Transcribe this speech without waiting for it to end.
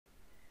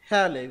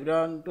Hello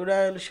everyone,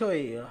 today I will show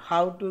you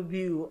how to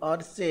view or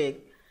check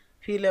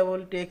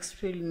fillable text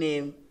field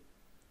name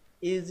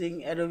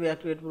using Adobe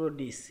Acrobat Pro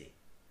DC.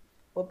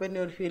 Open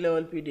your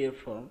fillable PDF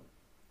form.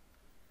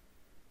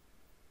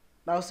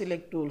 Now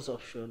select Tools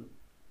option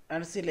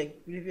and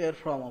select Prepare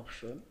From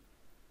option.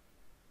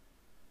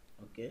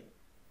 Okay.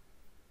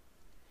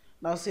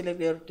 Now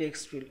select your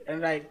text field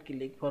and right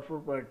click for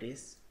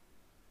Properties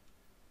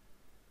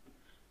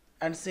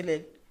and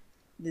select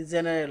the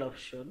General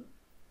option.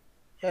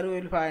 Here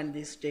we will find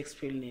this text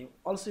field name.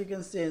 Also you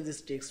can change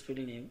this text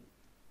field name.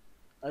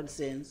 I'll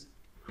change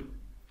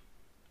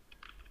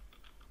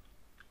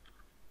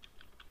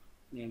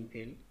name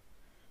field.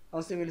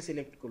 Also we will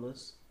select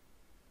close.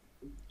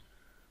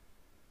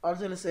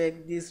 Also we'll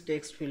select this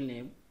text field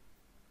name.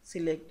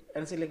 Select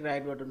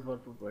right button for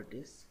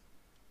properties.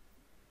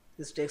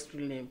 This text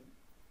field name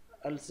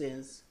I'll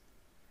change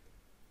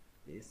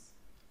this.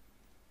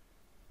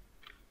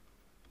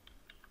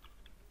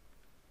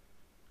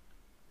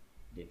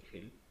 Date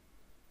field.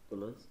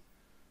 Close.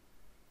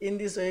 In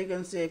this way you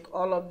can check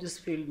all of this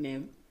field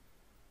name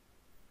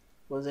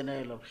for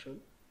general option.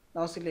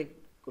 Now select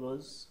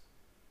close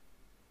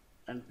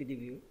and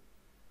preview.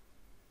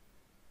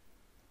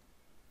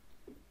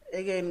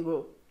 Again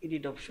go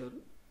edit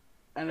option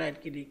and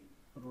right click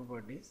for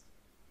properties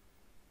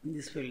in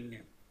this field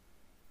name.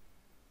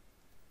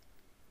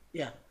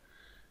 Yeah.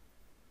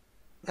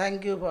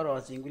 Thank you for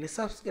watching. Please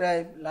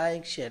subscribe,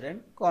 like, share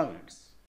and comments.